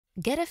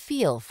Get a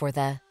feel for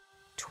the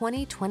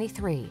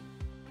 2023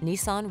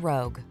 Nissan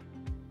Rogue.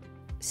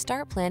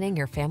 Start planning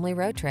your family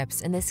road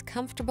trips in this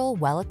comfortable,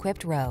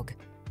 well-equipped Rogue.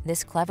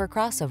 This clever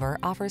crossover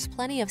offers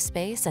plenty of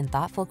space and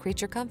thoughtful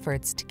creature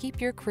comforts to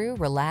keep your crew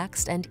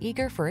relaxed and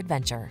eager for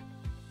adventure.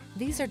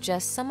 These are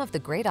just some of the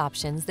great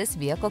options this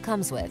vehicle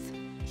comes with: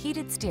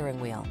 heated steering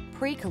wheel,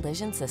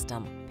 pre-collision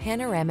system,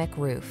 panoramic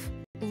roof,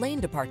 lane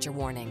departure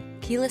warning,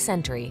 keyless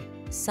entry,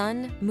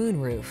 sun,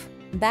 moonroof,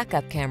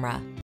 backup camera,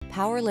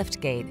 power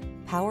liftgate,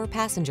 power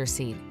passenger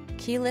seat,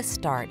 keyless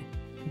start.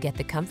 Get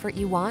the comfort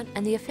you want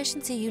and the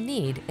efficiency you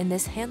need in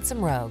this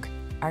handsome Rogue.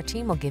 Our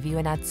team will give you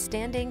an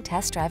outstanding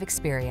test drive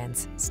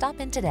experience.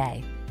 Stop in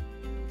today.